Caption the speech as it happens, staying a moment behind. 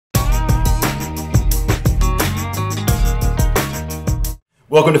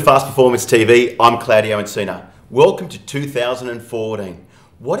Welcome to Fast Performance TV. I'm Claudio Encina. Welcome to 2014.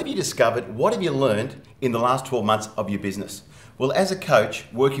 What have you discovered? What have you learned in the last 12 months of your business? Well, as a coach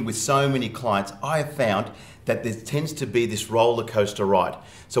working with so many clients, I have found that there tends to be this roller coaster ride.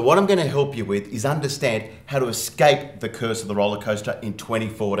 So what I'm going to help you with is understand how to escape the curse of the roller coaster in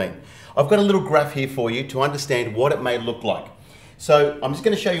 2014. I've got a little graph here for you to understand what it may look like. So I'm just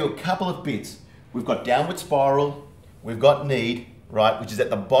going to show you a couple of bits. We've got downward spiral, we've got need, right, which is at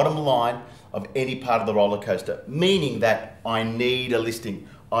the bottom line of any part of the roller coaster, meaning that I need a listing,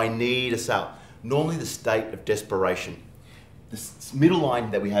 I need a sale. Normally the state of desperation. This middle line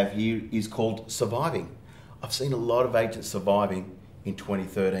that we have here is called surviving. I've seen a lot of agents surviving in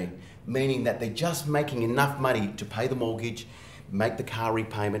 2013, meaning that they're just making enough money to pay the mortgage, make the car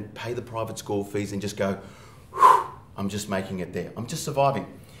repayment, pay the private school fees, and just go, whew, I'm just making it there. I'm just surviving.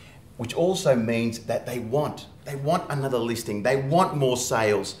 Which also means that they want another listing. They want more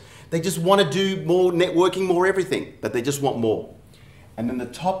sales. They just want to do more networking, more everything, but they just want more. And then the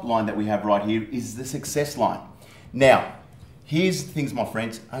top line that we have right here is the success line. Now, here's the things, my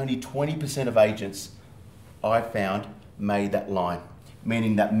friends, only 20% of agents I found made that line,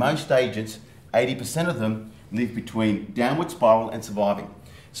 meaning that most agents, 80% of them, live between downward spiral and surviving.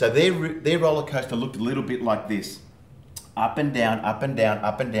 So their roller coaster looked a little bit like this. Up and down, up and down,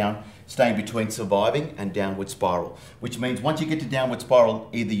 up and down, staying between surviving and downward spiral. Which means once you get to downward spiral,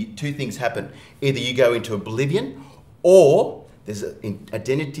 either two things happen. Either you go into oblivion, or there's an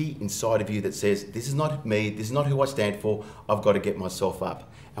identity inside of you that says, this is not me, this is not who I stand for, I've got to get myself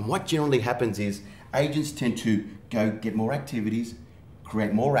up. And what generally happens is agents tend to go get more activities,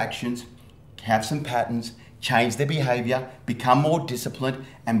 create more actions, have some patterns, change their behavior, become more disciplined,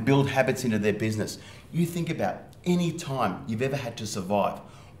 and build habits into their business. You think about any time you've ever had to survive,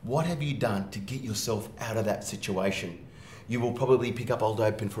 what have you done to get yourself out of that situation? You will probably pick up old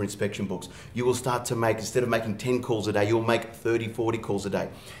open for inspection books. You will start to make, instead of making 10 calls a day, you'll make 30, 40 calls a day.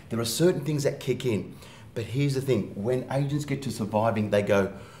 There are certain things that kick in. But here's the thing, when agents get to surviving, they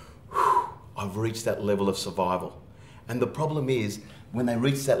go, I've reached that level of survival. And the problem is, when they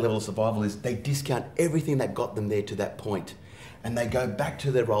reach that level of survival is they discount everything that got them there to that point. And they go back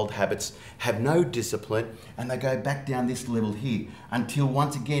to their old habits, have no discipline, and they go back down this level here until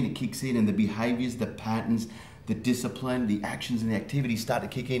once again it kicks in and the behaviors, the patterns, the discipline, the actions and the activities start to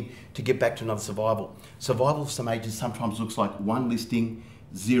kick in to get back to another survival. Survival for some agents sometimes looks like one listing,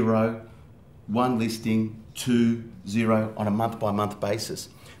 zero, one listing, 2, 0 on a month-by-month basis.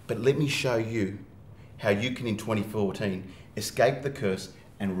 But let me show you how you can in 2014 escape the curse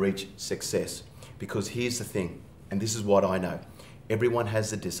and reach success. Because here's the thing, and this is what I know. Everyone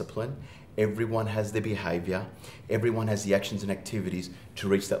has the discipline, everyone has the behavior, everyone has the actions and activities to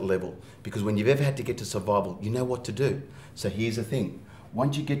reach that level. Because when you've ever had to get to survival, you know what to do. So here's the thing,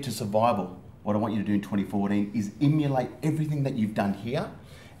 once you get to survival, what I want you to do in 2014 is emulate everything that you've done here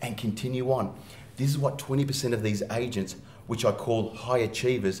and continue on. This is what 20% of these agents, which I call high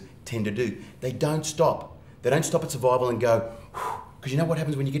achievers, tend to do. They don't stop. They don't stop at survival and go, because you know what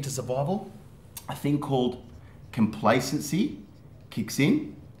happens when you get to survival? A thing called complacency kicks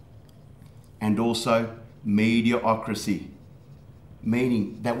in, and also mediocrity,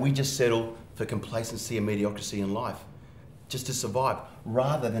 meaning that we just settle for complacency and mediocrity in life just to survive,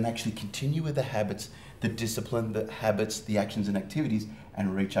 rather than actually continue with the habits, the discipline, the habits, the actions and activities,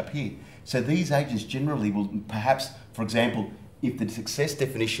 and reach up here. So these agents generally will perhaps, for example, if the success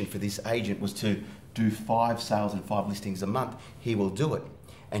definition for this agent was to do 5 sales and 5 listings a month, he will do it.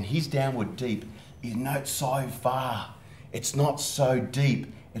 And his downward deep is not so far. It's not so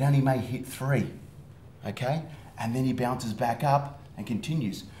deep. It only may hit 3, okay? And then he bounces back up and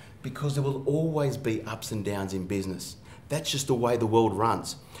continues, because there will always be ups and downs in business. That's just the way the world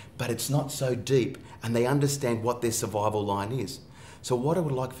runs. But it's not so deep, and they understand what their survival line is. So what I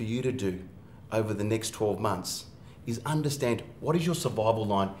would like for you to do over the next 12 months is understand what is your survival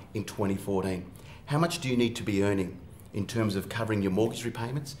line in 2014. How much do you need to be earning in terms of covering your mortgage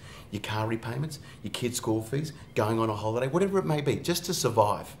repayments, your car repayments, your kids' school fees, going on a holiday, whatever it may be, just to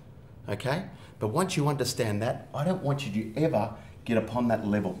survive, okay? But once you understand that, I don't want you to ever get upon that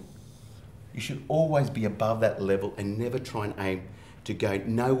level. You should always be above that level and never try and aim to go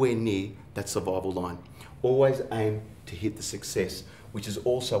nowhere near that survival line. Always aim to hit the success, which is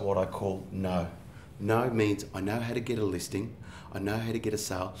also what I call no. No means I know how to get a listing, I know how to get a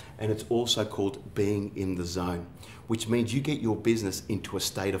sale, and it's also called being in the zone, which means you get your business into a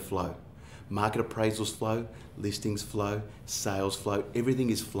state of flow. Market appraisals flow, listings flow, sales flow, everything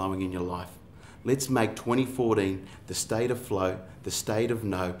is flowing in your life. Let's make 2014 the state of flow, the state of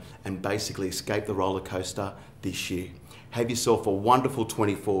no, and basically escape the roller coaster this year. Have yourself a wonderful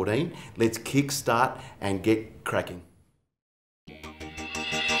 2014. Let's kickstart and get cracking.